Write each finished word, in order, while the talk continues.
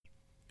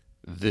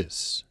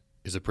This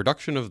is a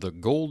production of the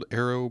Gold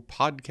Arrow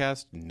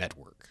Podcast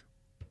Network.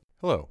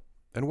 Hello,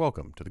 and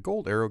welcome to the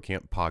Gold Arrow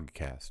Camp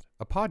Podcast,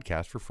 a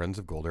podcast for friends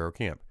of Gold Arrow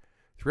Camp.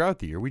 Throughout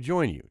the year, we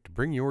join you to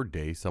bring your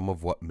day some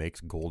of what makes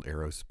Gold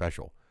Arrow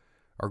special.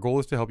 Our goal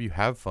is to help you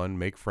have fun,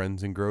 make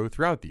friends, and grow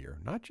throughout the year,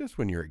 not just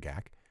when you're at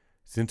GAC.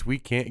 Since we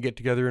can't get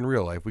together in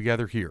real life, we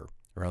gather here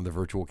around the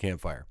virtual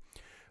campfire.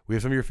 We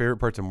have some of your favorite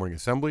parts of morning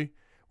assembly.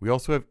 We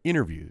also have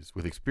interviews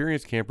with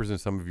experienced campers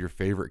and some of your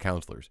favorite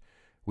counselors.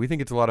 We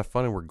think it's a lot of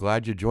fun, and we're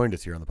glad you joined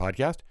us here on the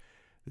podcast.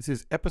 This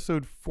is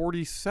episode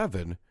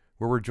 47,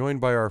 where we're joined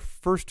by our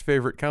first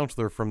favorite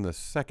counselor from the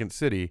second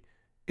city.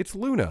 It's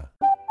Luna.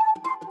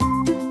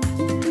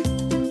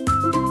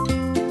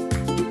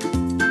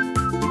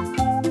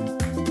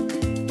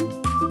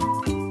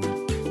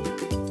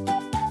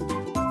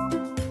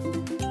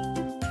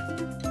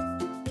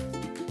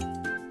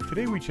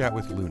 Today we chat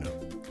with Luna,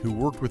 who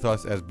worked with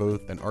us as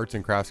both an arts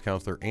and crafts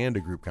counselor and a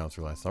group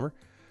counselor last summer.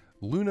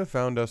 Luna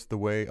found us the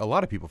way a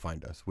lot of people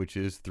find us, which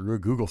is through a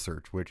Google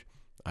search, which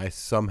I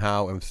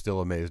somehow am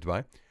still amazed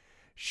by.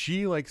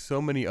 She, like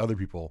so many other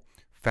people,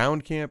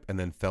 found camp and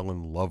then fell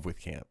in love with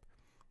camp.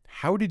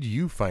 How did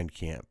you find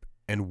camp,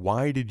 and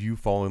why did you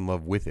fall in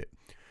love with it?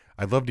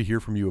 I'd love to hear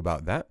from you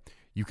about that.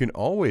 You can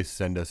always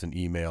send us an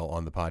email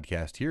on the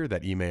podcast here.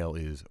 That email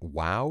is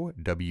wow,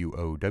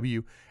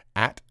 W-O-W,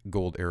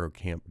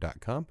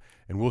 @goldarrowcamp.com,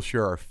 and we'll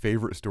share our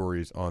favorite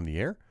stories on the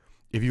air.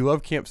 If you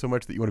love camp so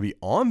much that you want to be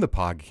on the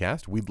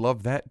podcast, we'd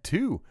love that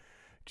too.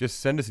 Just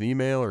send us an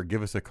email or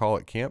give us a call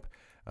at camp.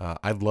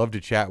 I'd love to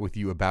chat with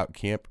you about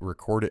camp,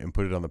 record it, and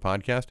put it on the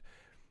podcast.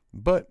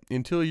 But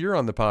until you're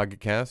on the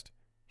podcast,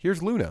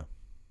 here's Luna.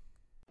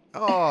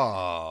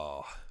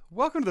 Oh,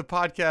 welcome to the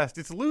podcast.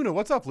 It's Luna.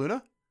 What's up,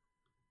 Luna?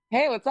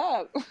 Hey, what's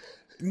up?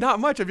 Not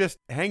much. I'm just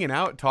hanging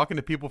out, talking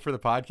to people for the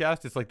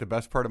podcast. It's like the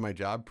best part of my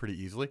job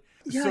pretty easily.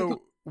 Yeah,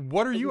 so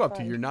what are you up to?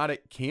 fun. You're not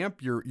at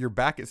camp. You're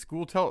back at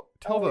school. Tell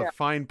the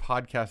fine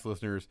podcast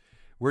listeners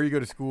where you go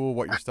to school,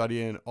 what you're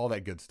studying, all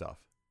that good stuff.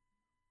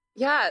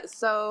 Yeah,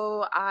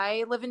 so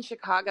I live in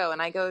Chicago,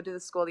 and I go to the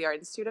School of the Art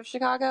Institute of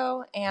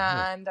Chicago,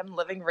 and I'm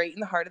living right in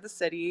the heart of the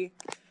city,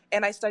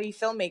 and I study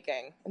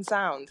filmmaking and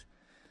sound.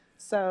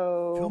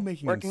 So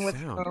Filmmaking working and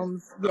with sound.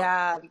 films,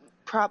 yeah,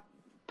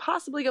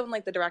 possibly going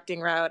like the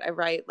directing route. I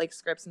write like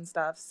scripts and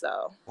stuff.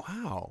 So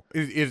Wow.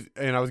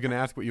 And I was going to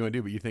ask what you want to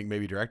do, but you think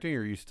maybe directing,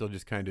 or are you still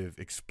just kind of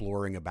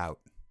exploring about?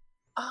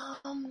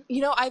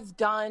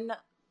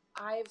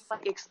 I've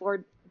like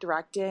explored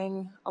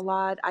directing a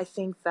lot. I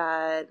think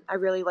that I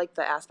really like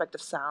the aspect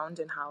of sound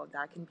and how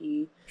that can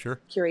be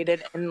Sure.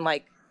 curated in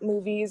like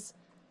movies.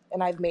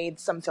 And I've made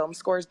some film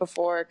scores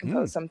before,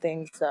 composed some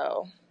things.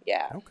 So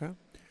yeah. Okay.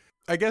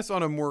 I guess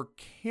on a more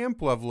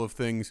camp level of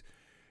things,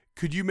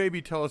 could you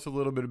maybe tell us a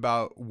little bit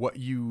about what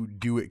you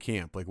do at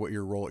camp, like what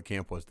your role at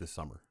camp was this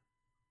summer?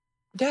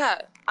 Yeah,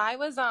 I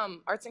was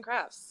arts and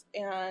crafts,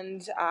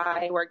 and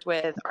I worked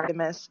with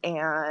Artemis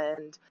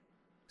and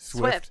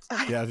Swift.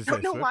 Yeah, I was gonna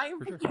I don't know say why Swift, I'm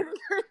for sure. forgetting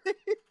her name.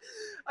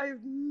 I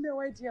have no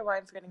idea why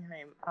I'm forgetting her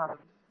name.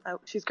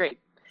 She's great.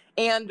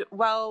 And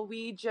well,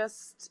 we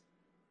just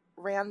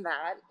ran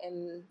that,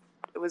 and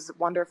it was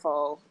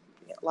wonderful.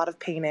 A lot of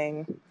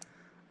painting,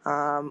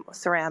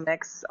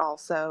 ceramics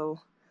also,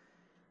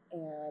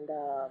 and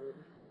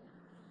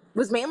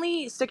was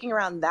mainly sticking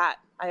around that.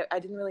 I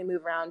didn't really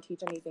move around,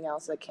 teach anything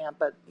else at camp,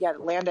 but yeah,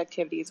 land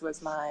activities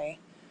was my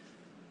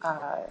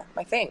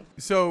thing.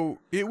 So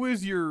it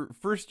was your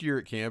first year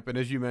at camp, and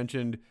as you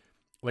mentioned,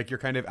 like you're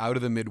kind of out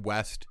of the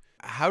Midwest.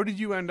 How did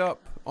you end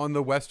up on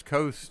the West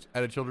Coast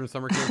at a children's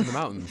summer camp in the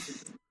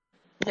mountains?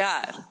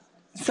 Yeah.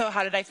 So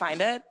how did I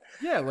find it?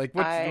 Yeah, like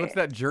what's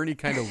that journey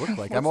kind of look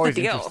like? I'm What's always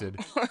the deal? interested.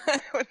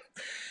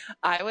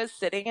 I was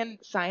sitting in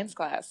science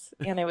class,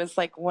 and it was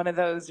like one of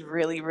those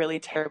really, really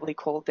terribly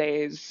cold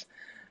days.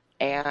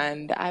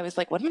 And I was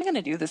like, what am I going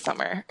to do this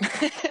summer?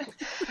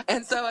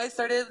 And so I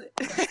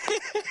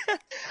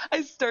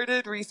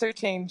started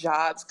researching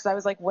jobs, because I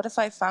was like, what if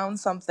I found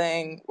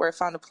something where I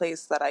found a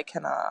place that I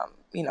can,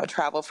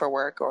 travel for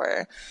work,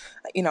 or,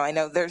 I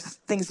know there's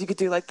things you could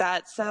do like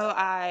that. So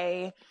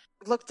I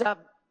looked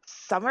up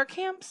summer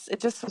camps. It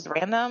just was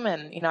random.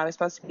 And, I was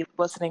supposed to be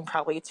listening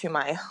probably to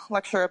my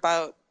lecture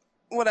about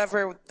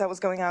whatever that was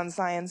going on in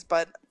science,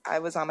 but I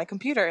was on my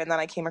computer, and then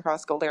I came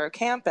across Gold Arrow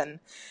Camp, and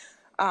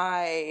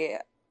I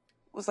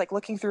was like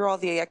looking through all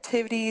the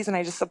activities, and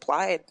I just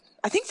applied.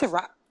 I think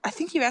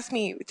you asked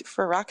me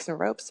for rocks and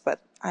ropes, but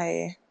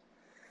I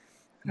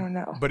don't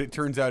know. But it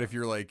turns out if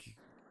you're like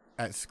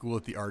at school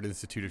at the Art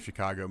Institute of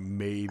Chicago,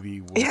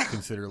 maybe we'll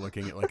consider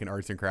looking at like an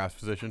arts and crafts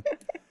position.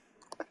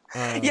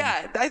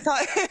 Yeah, I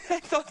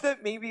thought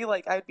that maybe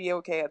like I'd be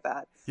okay at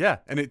that. Yeah,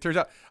 and it turns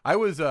out I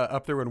was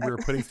up there when we were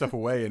putting stuff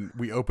away, and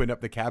we opened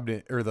up the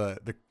cabinet or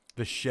the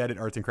shed at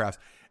Arts and Crafts,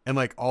 and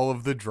like all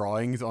of the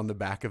drawings on the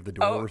back of the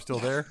door were still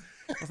there.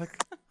 I was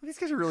like, these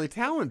guys are really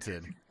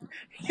talented.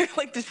 You're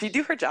like, did she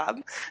do her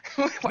job?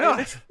 Well,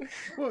 it's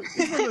one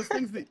of those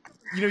things that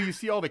you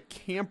see all the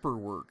camper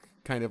work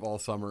kind of all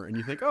summer, and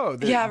you think, oh,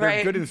 they're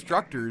right. good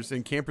instructors,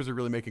 and campers are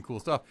really making cool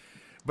stuff.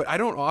 But I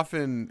don't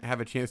often have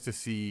a chance to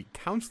see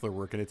counselor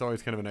work, and it's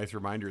always kind of a nice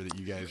reminder that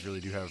you guys really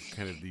do have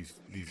kind of these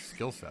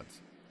skill sets.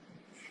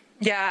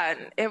 Yeah,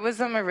 it was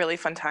a really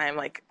fun time.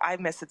 Like, I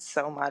miss it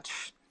so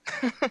much.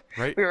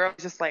 Right? We were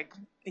just like,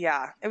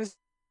 yeah, it was a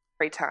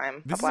great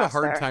time. This is a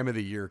hard time of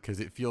the year because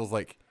it feels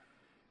like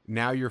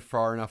now you're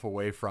far enough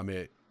away from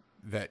it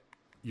that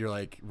you're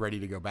like ready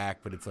to go back,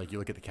 but it's like you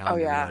look at the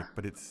calendar, and you're like,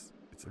 but it's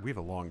we have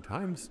a long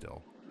time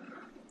still.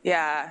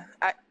 Yeah,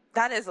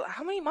 that is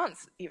how many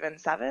months? Even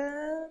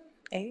 7,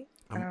 8?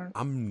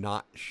 I'm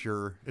not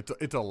sure.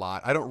 It's a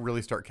lot. I don't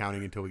really start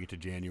counting until we get to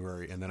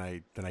January, and then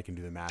I can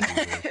do the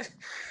math.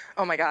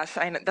 Oh my gosh,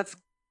 I know that's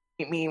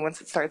me once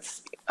it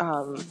starts.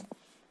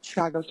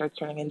 Chicago starts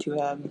turning into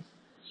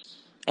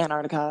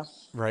Antarctica.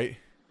 Right.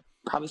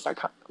 Probably start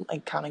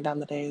counting down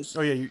the days.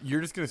 Oh yeah,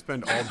 you're just gonna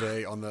spend all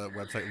day on the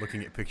website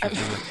looking at pictures.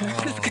 And like,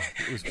 oh,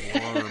 it was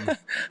warm.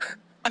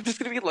 I'm just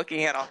gonna be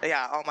looking at all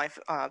my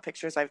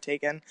pictures I've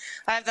taken.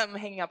 I have them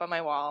hanging up on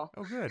my wall.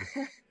 Oh, good.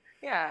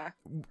 Yeah.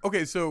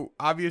 Okay, so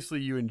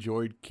obviously you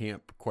enjoyed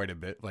camp quite a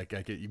bit. Like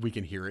we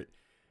can hear it.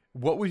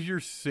 What was your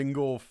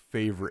single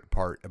favorite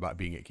part about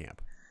being at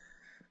camp?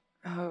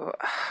 Oh,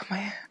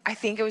 I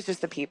think it was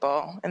just the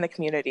people and the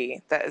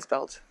community that is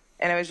built.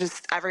 And it was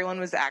just, everyone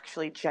was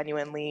actually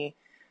genuinely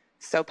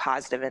so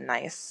positive and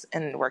nice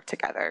and worked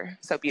together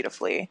so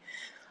beautifully.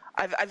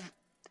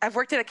 I've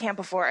worked at a camp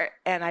before,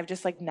 and I've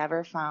just like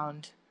never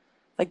found,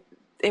 like,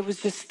 it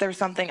was just, there's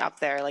something up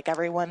there. Like,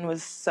 everyone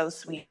was so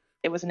sweet.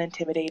 It wasn't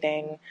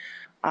intimidating.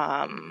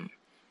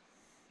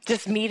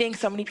 Just meeting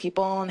so many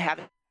people and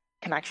having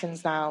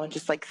connections now, and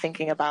just like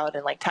thinking about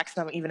and like texting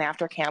them even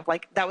after camp,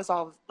 like that was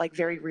all like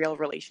very real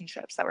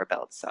relationships that were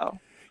built. So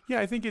yeah,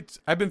 I think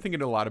I've been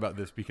thinking a lot about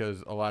this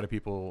because a lot of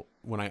people,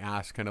 when I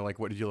ask kind of like,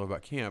 what did you love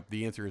about camp?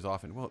 The answer is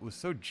often, well, it was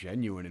so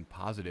genuine and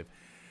positive.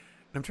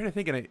 And I'm trying to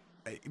think, and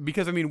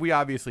because I mean, we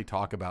obviously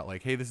talk about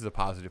like, hey, this is a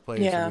positive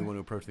place, and we want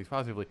to approach things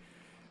positively.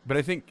 But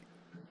I think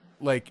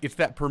like it's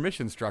that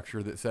permission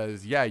structure that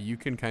says, yeah, you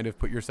can kind of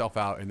put yourself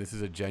out, and this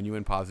is a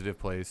genuine positive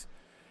place,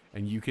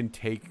 and you can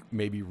take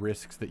maybe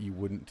risks that you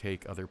wouldn't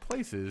take other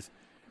places.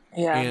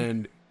 Yeah.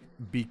 And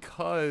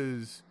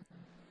because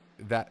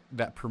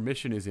that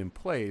permission is in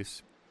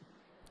place,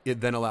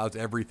 it then allows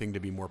everything to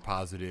be more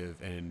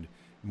positive and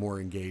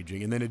more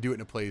engaging. And then to do it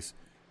in a place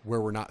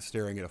where we're not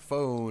staring at a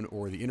phone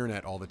or the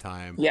internet all the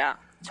time. Yeah,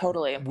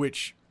 totally.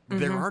 Which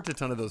there aren't a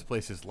ton of those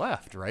places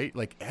left, right?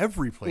 Like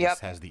every place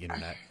has the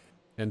internet.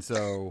 And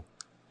so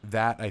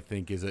that I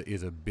think is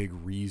a big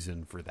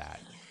reason for that.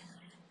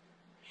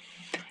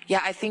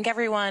 Yeah, I think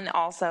everyone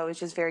also is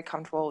just very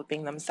comfortable with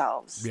being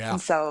themselves. Yeah,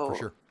 and so for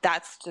sure.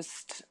 That's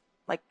just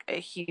like a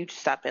huge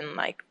step in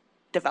like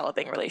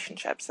developing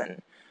relationships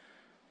and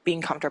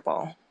being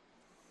comfortable.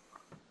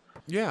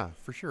 Yeah,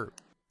 for sure.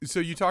 So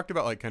you talked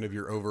about like kind of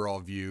your overall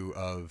view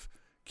of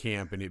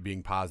camp and it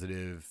being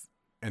positive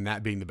and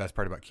that being the best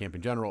part about camp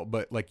in general.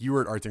 But like you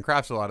were at arts and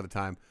crafts a lot of the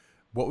time.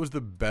 What was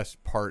the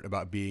best part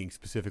about being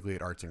specifically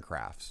at arts and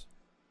crafts?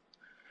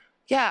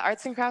 Yeah,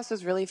 arts and crafts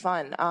was really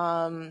fun.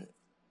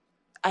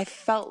 I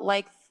felt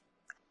like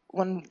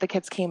when the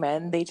kids came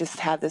in, they just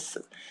had this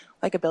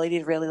like ability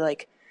to really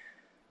like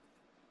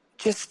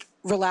just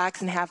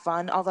relax and have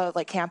fun. Although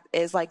like camp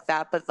is like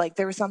that, but like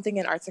there was something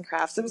in arts and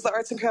crafts. It was the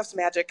arts and crafts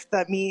magic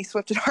that me,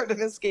 Swift, and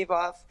Artemis gave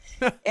off.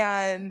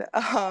 And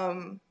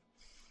I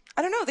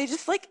don't know, they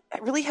just like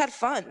really had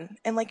fun.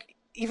 And like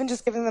even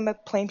just giving them a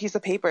plain piece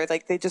of paper,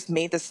 like they just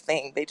made this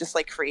thing. They just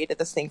like created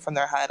this thing from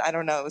their head. I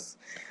don't know. It was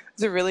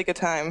a really good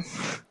time.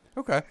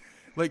 Okay.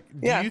 Like,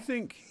 do you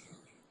think,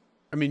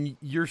 I mean,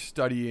 you're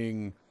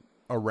studying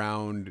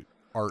around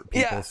art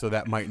people, so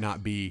that might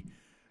not be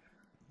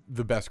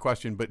the best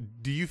question,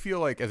 but do you feel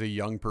like as a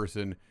young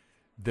person,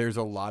 there's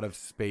a lot of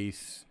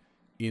space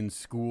in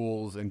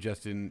schools and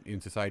just in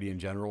society in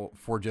general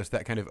for just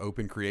that kind of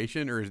open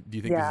creation? Or do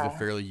you think this is a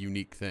fairly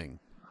unique thing?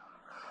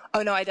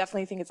 Oh no, I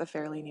definitely think it's a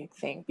fairly unique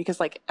thing because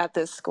like at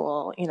this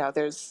school, you know,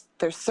 there's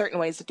certain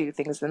ways to do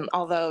things. And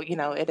although, you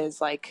know, it is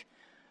like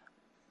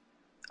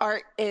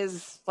art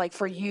is like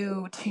for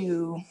you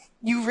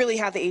really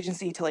have the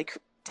agency to like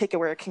take it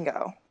where it can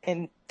go.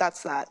 And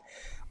that's that.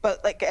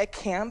 But like at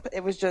camp,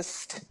 it was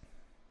just,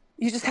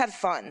 you just had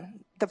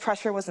fun. The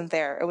pressure wasn't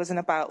there. It wasn't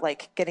about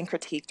like getting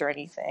critiqued or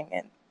anything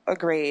and a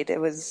grade.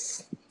 It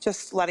was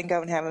just letting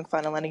go and having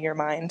fun and letting your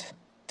mind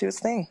do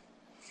its thing.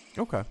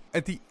 Okay.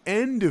 At the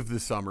end of the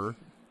summer,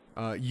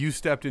 you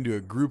stepped into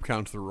a group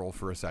counselor role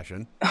for a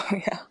session. Oh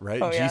yeah.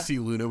 Right?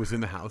 GC Luna was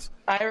in the house.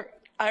 I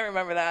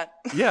remember that.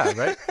 Yeah,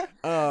 right?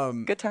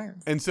 Good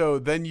times. And so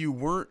then you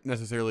weren't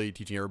necessarily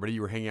teaching everybody.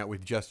 You were hanging out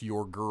with just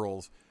your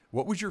girls.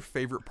 What was your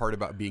favorite part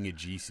about being a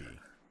GC?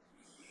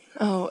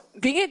 It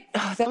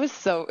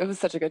was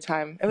such a good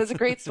time. It was a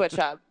great switch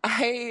up.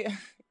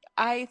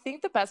 I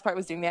think the best part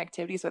was doing the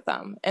activities with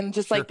them and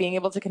just like being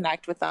able to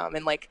connect with them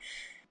and like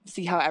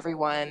see how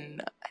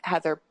everyone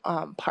had their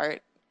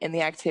part in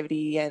the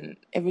activity. And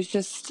it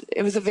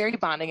was a very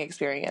bonding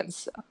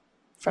experience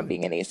from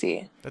being an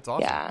AC. That's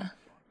awesome. Yeah.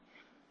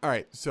 All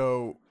right.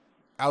 So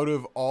out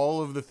of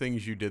all of the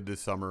things you did this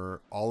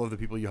summer, all of the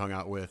people you hung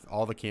out with,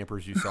 all the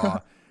campers you saw,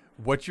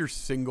 what's your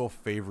single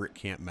favorite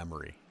camp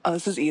memory? Oh,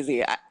 this is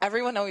easy.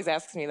 Everyone always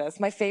asks me this.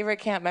 My favorite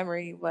camp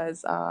memory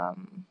was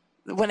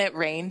when it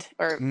rained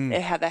or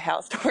it had the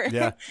hailstorm.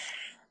 Yeah.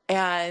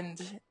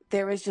 And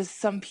there was just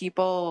some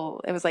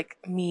people. It was like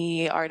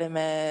me,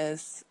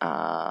 Artemis.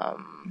 I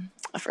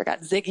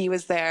forgot. Ziggy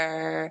was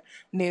there.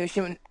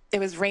 It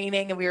was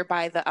raining, and we were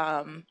by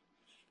the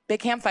big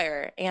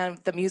campfire, and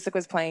the music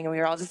was playing, and we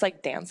were all just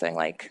like dancing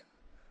like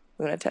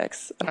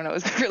lunatics. I don't know. It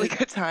was a really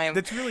good time.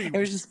 It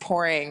was just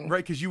pouring.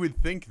 Right, because you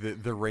would think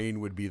that the rain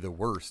would be the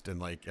worst and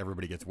like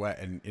everybody gets wet,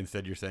 and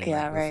instead you're saying,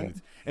 yeah, like, right.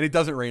 And it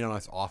doesn't rain on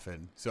us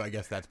often, so I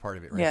guess that's part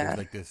of it, right? Yeah. There's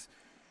like this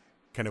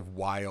kind of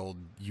wild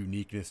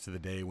uniqueness to the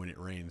day when it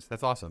rains.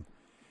 That's awesome.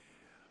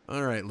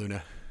 All right,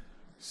 Luna.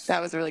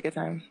 That was a really good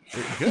time.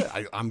 Good.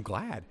 I'm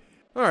glad.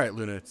 All right,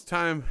 Luna, it's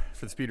time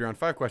for the speed round.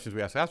 5 questions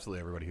we ask absolutely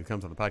everybody who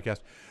comes on the podcast.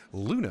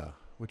 Luna,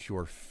 what's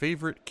your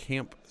favorite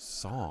camp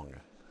song?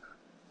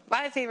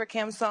 My favorite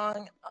camp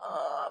song,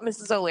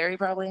 Mrs. O'Leary,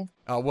 probably.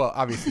 Well,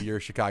 obviously you're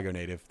a Chicago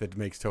native. That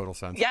makes total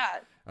sense. Yeah,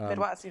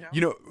 Midwest, you know.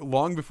 You know,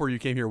 long before you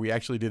came here, we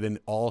actually did an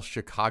all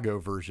Chicago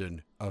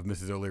version of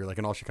Mrs. O'Leary, like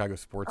an all Chicago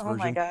sports version.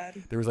 Oh my God.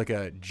 There was like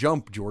a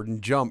jump, Jordan,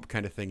 jump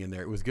kind of thing in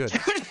there. It was good.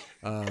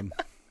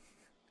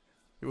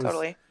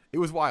 Totally. It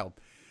was wild.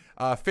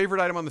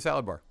 Favorite item on the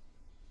salad bar?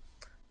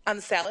 On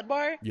the salad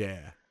bar? Yeah.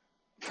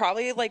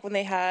 Probably like when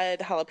they had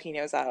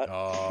jalapenos out.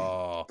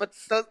 Oh. But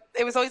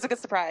it was always a good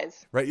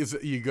surprise. Right?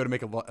 You go to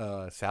make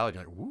a salad,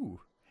 you're like, ooh,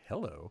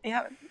 hello.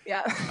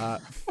 Yeah.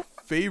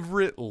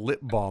 Favorite lip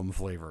balm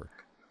flavor?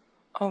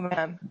 Oh,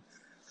 man.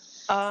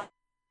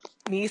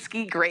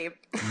 Niski grape.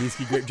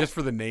 Niski grape, just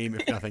for the name,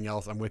 if nothing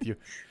else. I'm with you.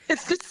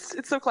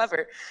 It's so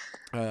clever.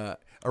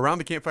 Around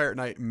the campfire at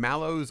night,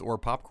 mallows or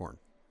popcorn?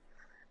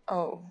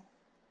 Oh.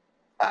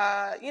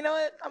 You know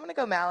what? I'm going to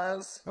go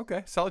mallows.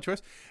 Okay, solid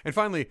choice. And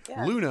finally,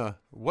 Yeah. Luna,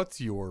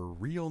 what's your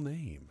real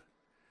name?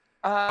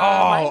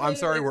 I'm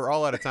sorry. We're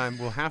all out of time.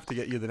 We'll have to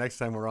get you the next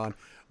time we're on.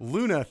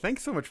 Luna,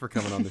 thanks so much for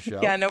coming on the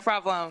show. Yeah, no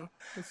problem.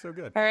 That's so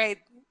good. All right.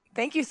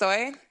 Thank you,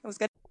 Soy. It was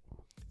good.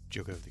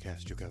 Joke of the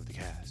cast, joke of the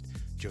cast.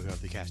 Joke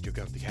of the cast, joke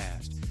of the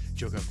cast.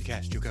 Joke of the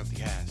cast, joke of the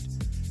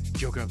cast.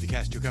 Joke of the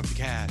cast, joke of the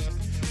cast.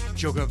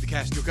 Joke of the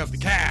cast, joke of the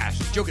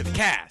cast. Joke of the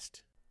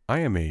cast. I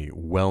am a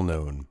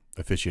well-known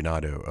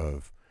aficionado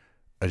of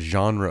a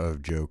genre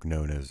of joke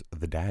known as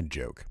the dad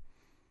joke.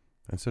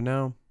 And so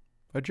now,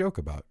 a joke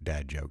about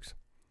dad jokes.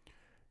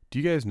 Do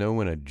you guys know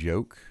when a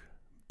joke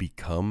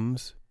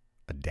becomes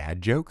a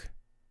dad joke?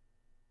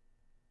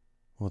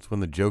 Well, it's when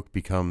the joke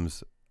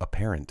becomes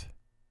apparent.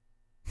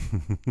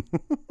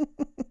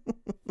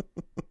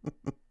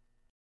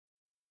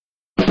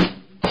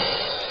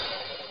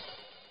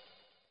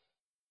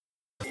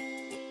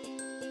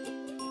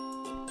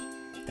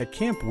 At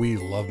camp, we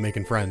love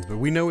making friends, but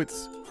we know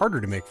it's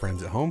harder to make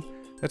friends at home.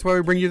 That's why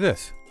we bring you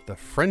this, the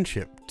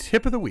Friendship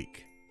Tip of the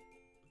Week.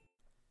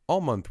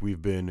 All month,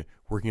 we've been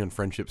working on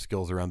friendship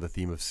skills around the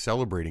theme of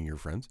celebrating your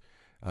friends,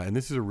 and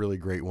this is a really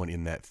great one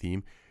in that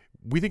theme.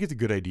 We think it's a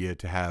good idea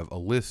to have a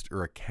list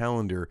or a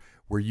calendar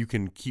where you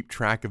can keep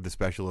track of the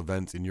special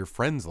events in your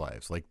friends'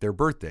 lives, like their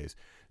birthdays,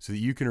 so that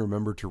you can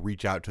remember to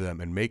reach out to them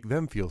and make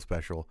them feel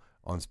special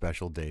on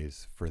special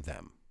days for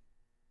them.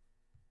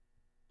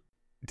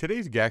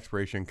 Today's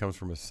Gaxpiration comes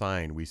from a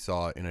sign we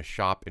saw in a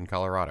shop in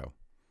Colorado.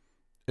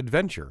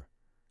 Adventure.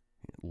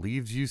 It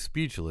leaves you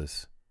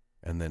speechless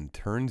and then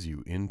turns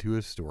you into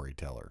a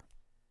storyteller.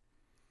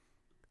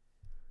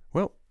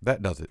 Well,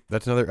 that does it.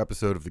 That's another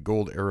episode of the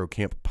Gold Arrow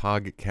Camp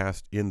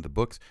podcast in the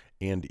books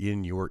and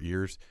in your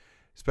ears.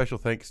 Special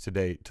thanks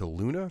today to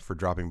Luna for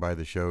dropping by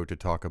the show to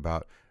talk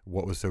about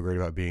what was so great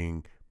about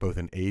being both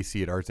an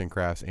AC at Arts and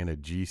Crafts and a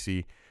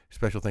GC.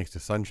 Special thanks to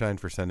Sunshine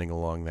for sending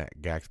along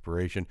that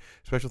Gaxpiration.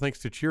 Special thanks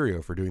to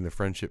Cheerio for doing the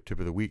Friendship Tip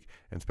of the Week.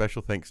 And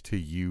special thanks to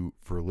you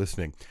for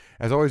listening.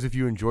 As always, if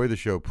you enjoy the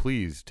show,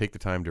 please take the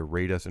time to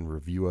rate us and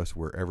review us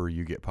wherever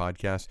you get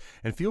podcasts.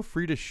 And feel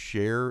free to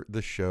share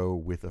the show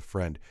with a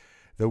friend.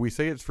 Though we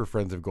say it's for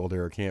friends of Gold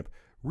Arrow Camp,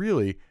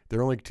 really,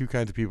 there are only two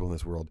kinds of people in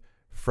this world.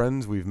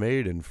 Friends we've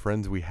made and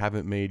friends we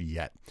haven't made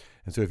yet.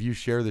 And so if you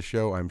share the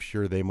show, I'm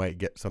sure they might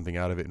get something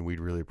out of it, and we'd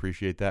really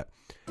appreciate that.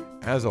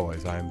 As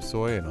always, I'm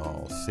Soy, and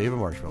I'll save a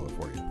marshmallow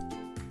for you.